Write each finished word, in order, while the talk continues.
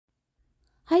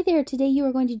Hi there, today you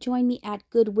are going to join me at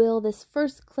Goodwill. This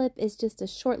first clip is just a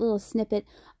short little snippet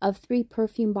of 3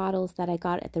 perfume bottles that I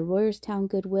got at the Royerstown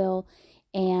Goodwill,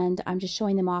 and I'm just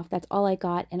showing them off. That's all I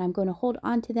got, and I'm going to hold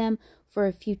on to them for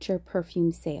a future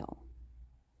perfume sale.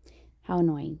 How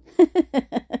annoying.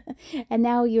 And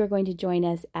now you are going to join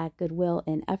us at Goodwill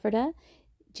in Ephrata.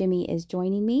 Jimmy is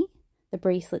joining me. The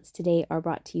bracelets today are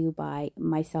brought to you by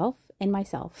myself and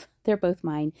myself. They're both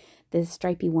mine. This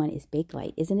stripy one is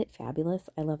Bakelite. Isn't it fabulous?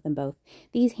 I love them both.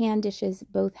 These hand dishes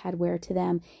both had wear to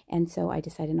them, and so I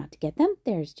decided not to get them.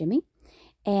 There's Jimmy.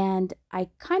 And I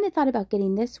kind of thought about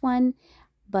getting this one,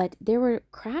 but there were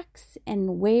cracks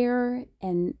and wear,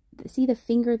 and see the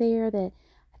finger there?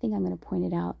 I think I'm going to point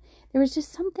it out. There was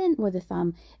just something with the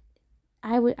thumb.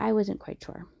 I wasn't quite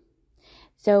sure.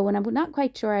 So when I'm not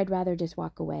quite sure, I'd rather just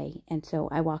walk away. And so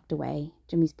I walked away.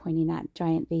 Jimmy's pointing that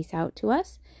giant vase out to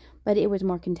us, but it was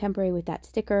more contemporary with that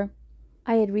sticker.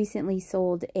 I had recently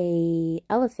sold a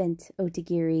elephant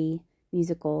otagiri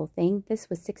musical thing.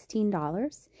 This was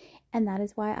 $16, and that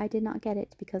is why I did not get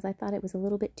it, because I thought it was a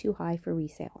little bit too high for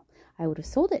resale. I would have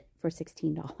sold it for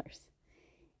 $16.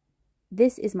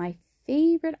 This is my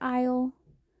favorite aisle.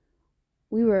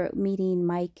 We were meeting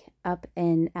Mike up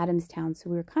in Adamstown, so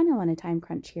we were kind of on a time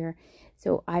crunch here.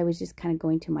 So I was just kind of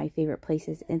going to my favorite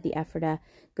places at the Ephrata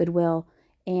Goodwill.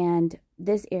 And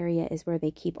this area is where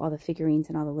they keep all the figurines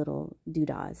and all the little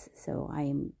doodahs. So I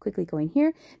am quickly going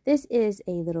here. This is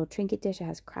a little trinket dish. It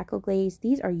has crackle glaze.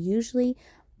 These are usually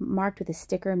marked with a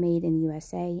sticker made in the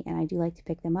USA, and I do like to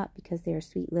pick them up because they are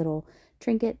sweet little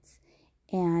trinkets.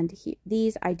 And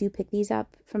these, I do pick these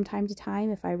up from time to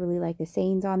time if I really like the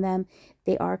sayings on them.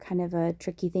 They are kind of a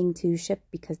tricky thing to ship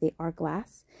because they are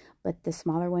glass, but the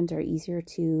smaller ones are easier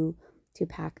to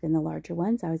pack than the larger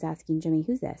ones. I was asking Jimmy,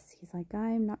 who's this? He's like,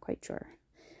 I'm not quite sure.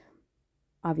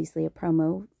 Obviously a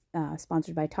promo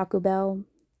sponsored by Taco Bell,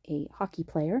 a hockey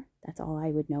player. That's all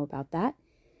I would know about that.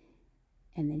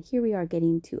 And then here we are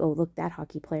getting to, oh, look, that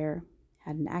hockey player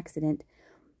had an accident.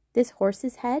 This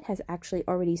horse's head has actually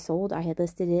already sold. I had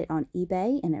listed it on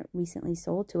eBay, and it recently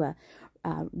sold to a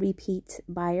repeat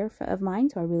buyer of mine,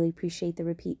 so I really appreciate the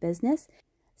repeat business.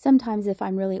 Sometimes if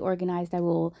I'm really organized, I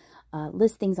will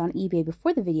list things on eBay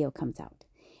before the video comes out.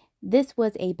 This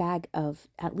was a bag of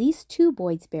at least 2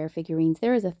 Boyd's Bear figurines.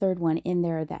 There is a third one in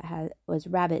there that was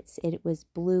rabbits. It was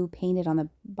blue painted on the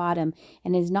bottom,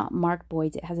 and it is not marked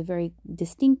Boyd's. It has a very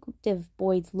distinctive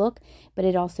Boyd's look, but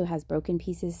it also has broken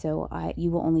pieces, so you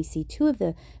will only see 2 of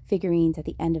the figurines at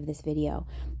the end of this video.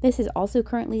 This is also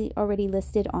currently already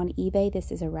listed on eBay.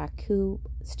 This is a Raku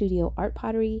Studio Art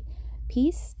Pottery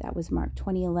piece that was marked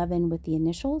 2011 with the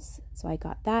initials, so I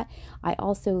got that. I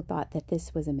also thought that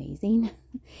this was amazing.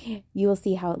 You will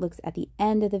see how it looks at the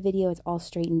end of the video. It's all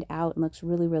straightened out and looks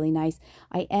really, really nice.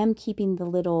 I am keeping the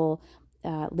little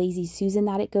Lazy Susan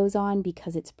that it goes on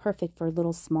because it's perfect for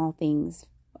little small things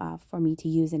for me to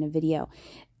use in a video.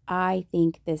 I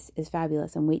think this is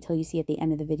fabulous, and wait till you see at the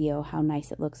end of the video how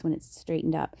nice it looks when it's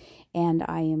straightened up. And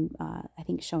I am, I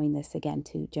think, showing this again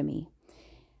to Jimmy.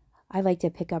 I like to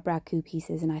pick up Raku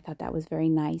pieces, and I thought that was very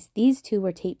nice. These 2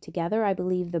 were taped together. I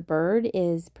believe the bird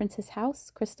is Princess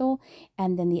House Crystal,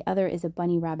 and then the other is a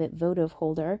bunny rabbit votive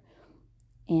holder.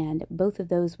 And both of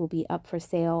those will be up for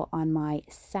sale on my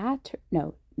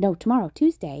tomorrow,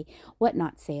 Tuesday,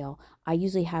 Whatnot sale. I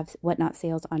usually have Whatnot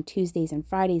sales on Tuesdays and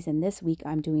Fridays, and this week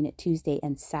I'm doing it Tuesday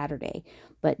and Saturday.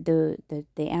 But the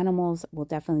animals will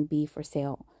definitely be for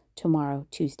sale tomorrow,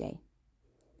 Tuesday.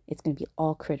 It's going to be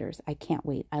all critters. I can't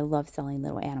wait. I love selling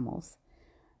little animals.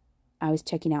 I was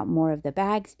checking out more of the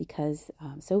bags because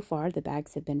so far the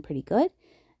bags have been pretty good.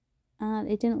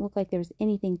 It didn't look like there was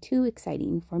anything too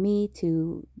exciting for me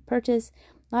to purchase.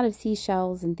 A lot of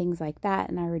seashells and things like that,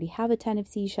 and I already have a ton of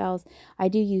seashells. I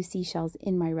do use seashells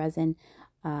in my resin,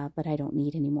 but I don't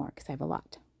need any more because I have a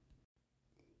lot.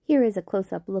 Here is a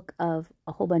close-up look of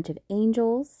a whole bunch of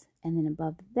angels, and then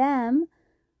above them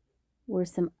were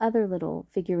some other little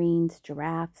figurines,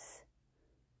 giraffes,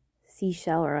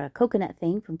 seashell or a coconut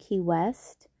thing from Key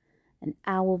West, an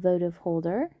owl votive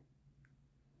holder.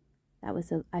 That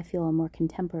was, I feel, a more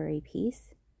contemporary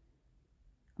piece.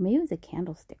 Or maybe it was a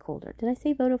candlestick holder. Did I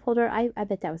say votive holder? I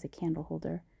bet that was a candle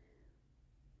holder.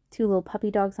 2 little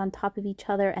puppy dogs on top of each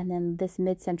other, and then this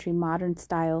mid-century modern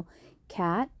style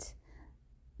cat.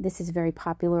 This is very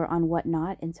popular on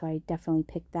Whatnot, and so I definitely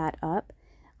picked that up.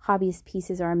 Hobbyist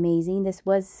pieces are amazing. This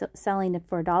was selling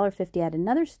for $1.50 at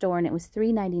another store, and it was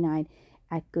 $3.99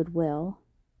 at Goodwill.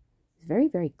 It's very,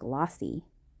 very glossy.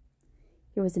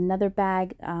 Here was another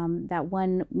bag. That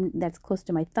one that's close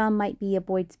to my thumb might be a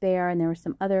Boyd's Bear, and there were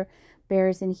some other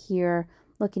bears in here.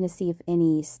 looking to see if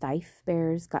any Stife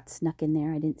bears got snuck in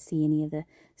there. I didn't see any of the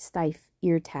Stife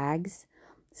ear tags,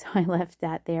 so I left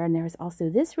that there. And there was also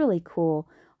this really cool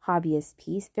hobbyist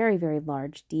piece, very, very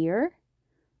large deer.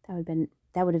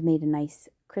 That would have made a nice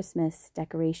Christmas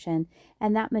decoration.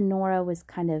 And that menorah was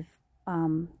kind of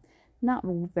not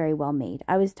very well made.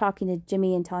 I was talking to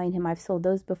Jimmy and telling him I've sold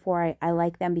those before. I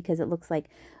like them because it looks like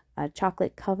a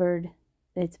chocolate covered,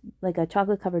 it's like a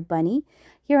chocolate covered bunny.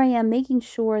 Here I am making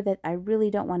sure that I really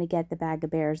don't want to get the bag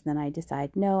of bears. Then I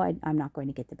decide, no, I'm not going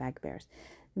to get the bag of bears.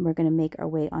 And we're going to make our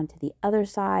way onto the other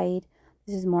side.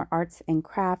 This is more arts and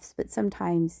crafts, but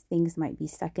sometimes things might be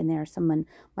stuck in there. Someone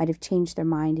might have changed their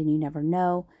mind and you never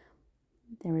know.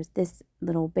 There was this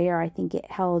little bear. I think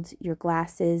it held your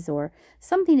glasses or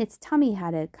something. Its tummy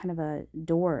had a kind of a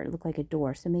door. It looked like a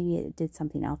door. So maybe it did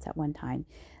something else at one time.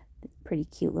 Pretty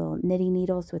cute little knitting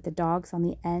needles with the dogs on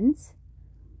the ends.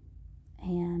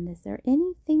 And is there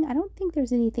anything? I don't think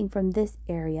there's anything from this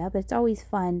area, but it's always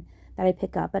fun that I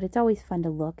pick up. But it's always fun to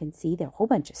look and see. There are a whole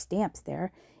bunch of stamps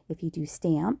there if you do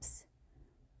stamps.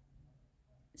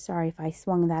 Sorry if I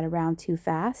swung that around too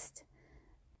fast.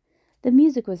 The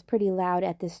music was pretty loud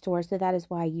at this store, so that is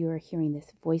why you are hearing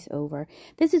this voiceover.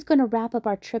 This is going to wrap up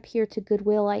our trip here to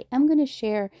Goodwill. I am going to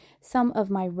share some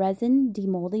of my resin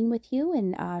demolding with you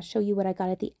and show you what I got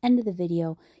at the end of the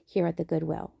video here at the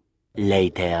Goodwill.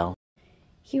 Later.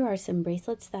 Here are some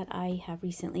bracelets that I have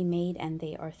recently made, and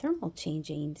they are thermal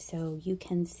changing. So you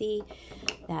can see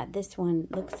that this one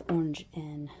looks orange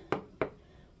and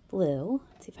blue.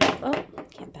 Let's see if I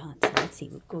can't balance it. Let's see,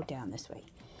 we'll go down this way.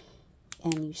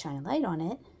 And you shine a light on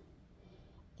it,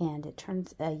 and it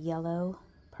turns a yellow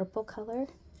purple color.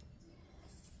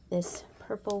 This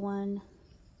purple one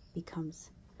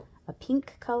becomes a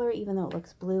pink color, even though it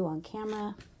looks blue on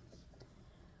camera.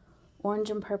 Orange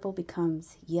and purple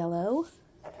becomes yellow.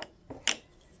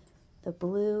 The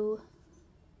blue,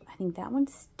 I think that one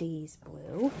stays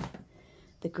blue.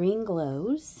 The green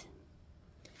glows.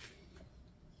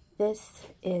 This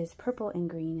is purple and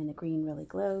green, and the green really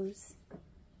glows.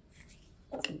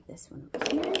 Let's see this one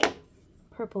over here.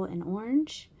 Purple and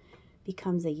orange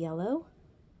becomes a yellow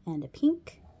and a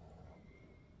pink.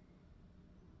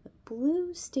 The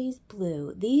blue stays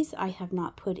blue. These I have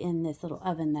not put in this little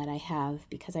oven that I have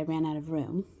because I ran out of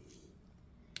room.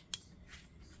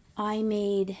 I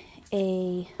made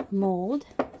a mold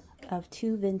of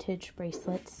 2 vintage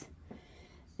bracelets.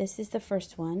 This is the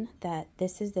first one.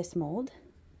 This is this mold,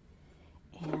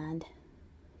 and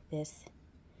this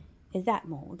is that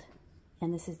mold.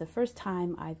 And this is the first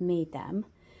time I've made them.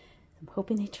 I'm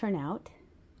hoping they turn out.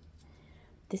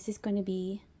 This is going to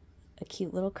be a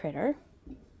cute little critter.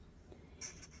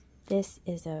 This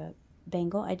is a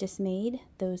bangle I just made.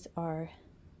 Those are,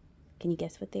 can you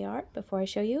guess what they are before I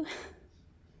show you?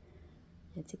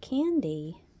 It's a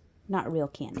candy, not real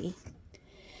candy.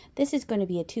 This is going to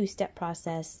be a 2-step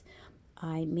process.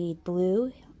 I made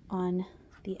blue on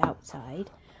the outside,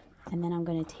 and then I'm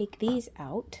going to take these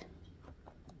out.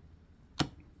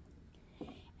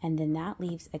 And then that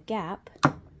leaves a gap,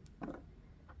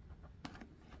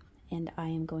 and I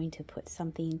am going to put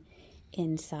something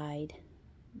inside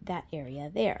that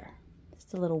area there.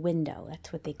 It's a little window,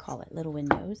 that's what they call it, little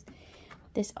windows.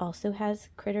 This also has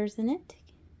critters in it.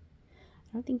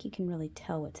 I don't think you can really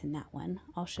tell what's in that one.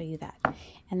 I'll show you that.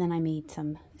 And then I made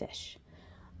some fish.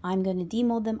 I'm going to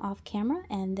demold them off camera,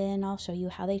 and then I'll show you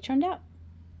how they turned out.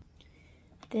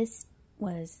 This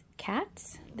was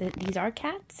cats. These are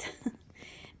cats.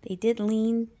 They did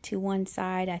lean to one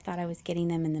side. I thought I was getting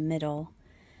them in the middle.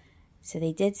 So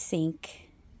they did sink.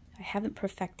 I haven't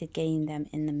perfected getting them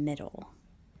in the middle.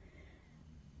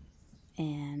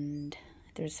 And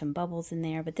there's some bubbles in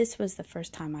there, but this was the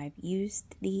first time I've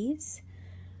used these.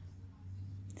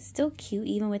 Still cute,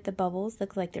 even with the bubbles.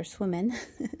 Looks like they're swimming.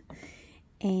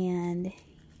 And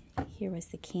here was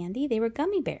the candy. They were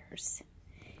gummy bears.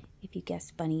 If you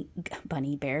guessed bunny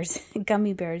bears,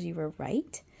 gummy bears, you were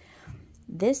right.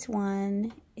 This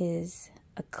one is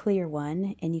a clear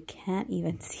one, and you can't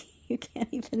even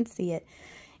see it.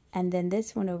 And then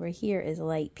this one over here is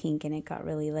light pink, and it got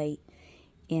really light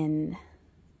in.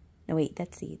 No, wait,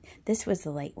 let's see. This was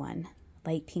the light one,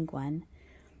 light pink one.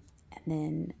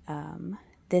 And then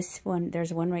this one,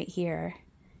 there's one right here,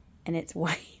 and it's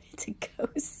white. It's a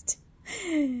ghost.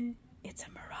 It's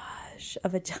a mirage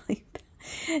of a jelly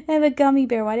bear. I have a gummy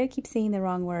bear. Why do I keep saying the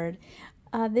wrong word?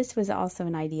 This was also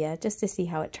an idea, just to see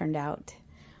how it turned out.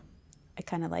 I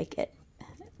kind of like it.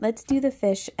 Let's do the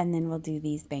fish, and then we'll do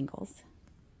these bangles.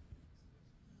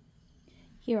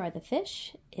 Here are the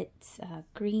fish. It's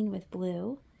green with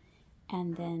blue,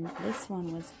 and then this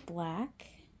one was black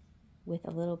with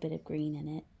a little bit of green in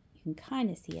it. You You can kind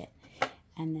of see it.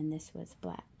 And then this was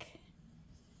black.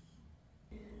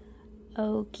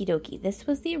 Okie dokie. This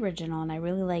was the original, and I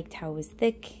really liked how it was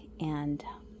thick and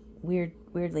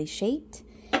weirdly shaped.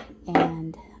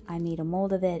 And I made a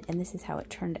mold of it, and this is how it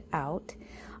turned out.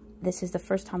 This is the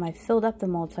first time I filled up the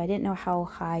mold, so I didn't know how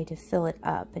high to fill it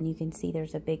up. And you can see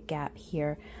there's a big gap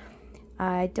here.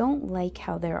 I don't like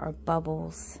how there are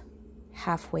bubbles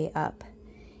halfway up.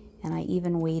 And I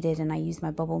even waited, and I used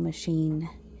my bubble machine.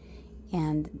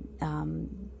 And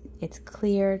it's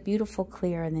clear, beautiful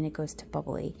clear, and then it goes to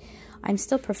bubbly. I'm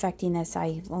still perfecting this.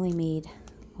 I only made,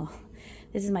 well,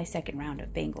 this is my second round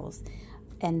of bangles.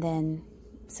 And then,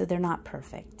 so they're not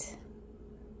perfect.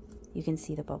 You can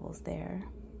see the bubbles there.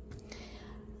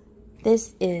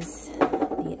 This is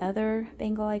the other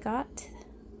bangle I got.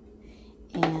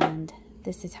 And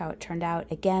this is how it turned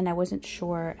out. Again, I wasn't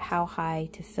sure how high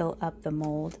to fill up the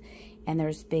mold. And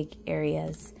there's big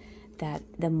areas that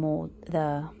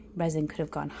the resin could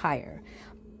have gone higher.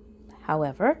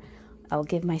 However, I'll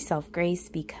give myself grace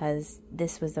because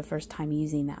this was the first time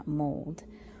using that mold.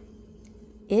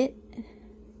 It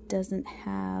doesn't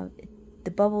have,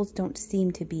 the bubbles don't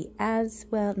seem to be as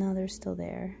well. No, they're still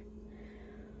there.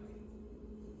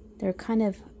 They're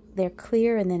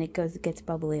clear, and then it gets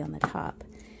bubbly on the top.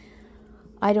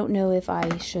 I don't know if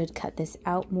I should cut this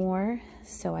out more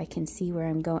so I can see where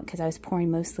I'm going, because I was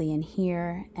pouring mostly in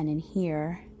here and in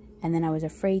here, and then I was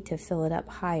afraid to fill it up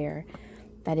higher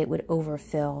that it would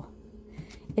overfill.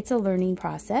 It's a learning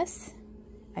process.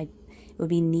 It would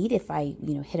be neat if I,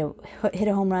 hit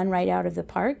a home run right out of the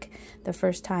park the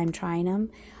first time trying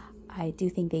them. I do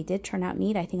think they did turn out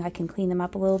neat. I think I can clean them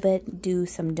up a little bit, do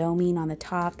some doming on the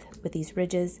top with these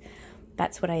ridges.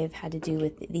 That's what I have had to do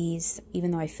with these.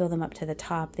 Even though I fill them up to the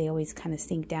top, they always kind of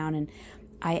sink down, and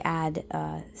I add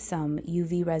some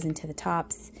UV resin to the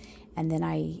tops, and then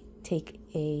I take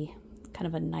a kind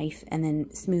of a knife and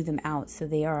then smooth them out so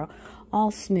they are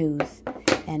all smooth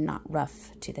and not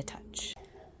rough to the touch.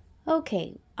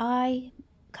 Okay, I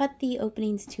cut the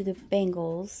openings to the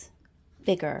bangles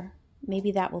bigger.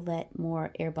 Maybe that will let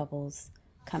more air bubbles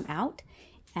come out.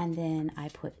 And then I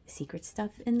put secret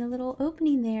stuff in the little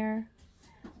opening there.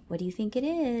 What do you think it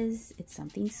is? It's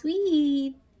something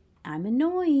sweet. I'm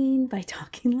annoying by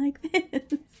talking like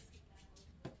this.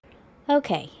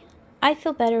 Okay, I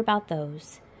feel better about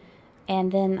those.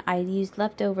 And then I used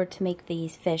leftover to make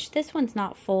these fish. This one's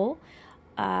not full,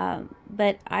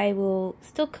 but I will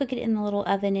still cook it in the little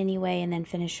oven anyway, and then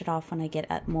finish it off when I get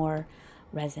up more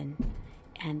resin.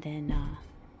 And then,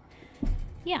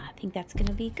 yeah, I think that's going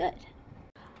to be good.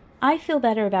 I feel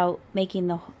better about making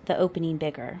the opening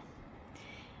bigger.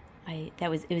 It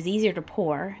was easier to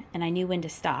pour, and I knew when to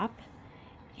stop,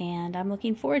 and I'm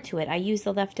looking forward to it. I used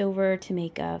the leftover to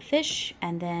make a fish,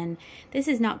 and then this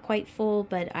is not quite full,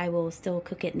 but I will still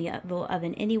cook it in the little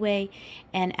oven anyway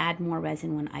and add more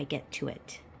resin when I get to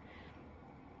it.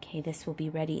 Okay, this will be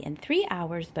ready in 3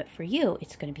 hours, but for you,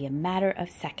 it's going to be a matter of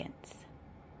seconds.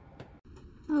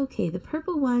 Okay, the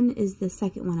purple one is the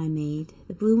second one I made.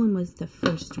 The blue one was the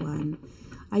first one.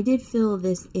 I did fill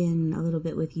this in a little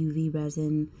bit with UV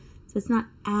resin, so it's not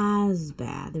as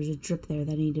bad. There's a drip there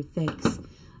that I need to fix.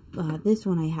 This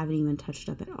one I haven't even touched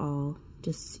up at all,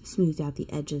 just smoothed out the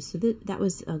edges. So that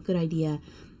was a good idea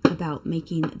about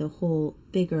making the hole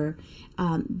bigger.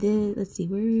 Let's see,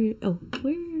 here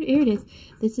it is.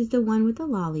 This is the one with the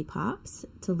lollipops.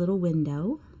 It's a little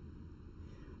window.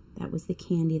 That was the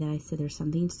candy that I said there's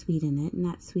something sweet in it, and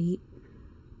that's sweet.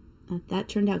 That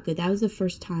turned out good. That was the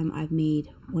first time I've made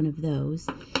one of those.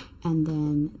 And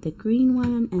then the green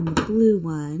one and the blue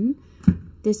one.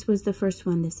 This was the first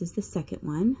one. This is the second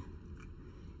one.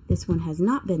 This one has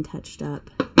not been touched up.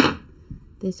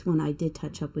 This one I did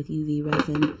touch up with UV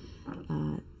resin.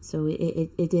 So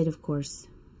it did, of course,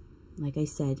 like I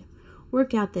said,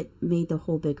 work out that made the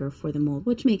hole bigger for the mold,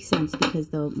 which makes sense because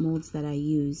the molds that I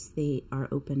use, they are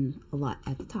open a lot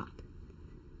at the top.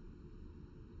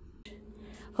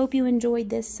 Hope you enjoyed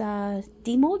this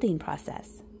demolding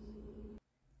process.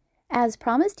 As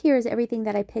promised, here is everything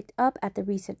that I picked up at the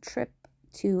recent trip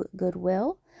to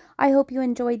Goodwill. I hope you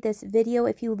enjoyed this video.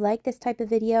 If you like this type of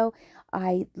video,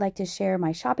 I like to share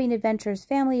my shopping adventures,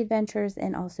 family adventures,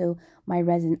 and also my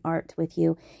resin art with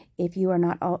you. If you are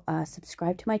not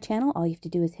subscribed to my channel, all you have to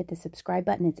do is hit the subscribe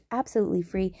button. It's absolutely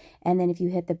free. And then if you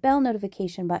hit the bell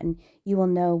notification button, you will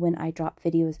know when I drop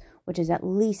videos, which is at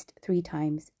least 3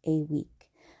 times a week.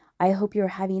 I hope you're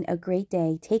having a great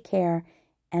day. Take care,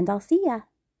 and I'll see ya.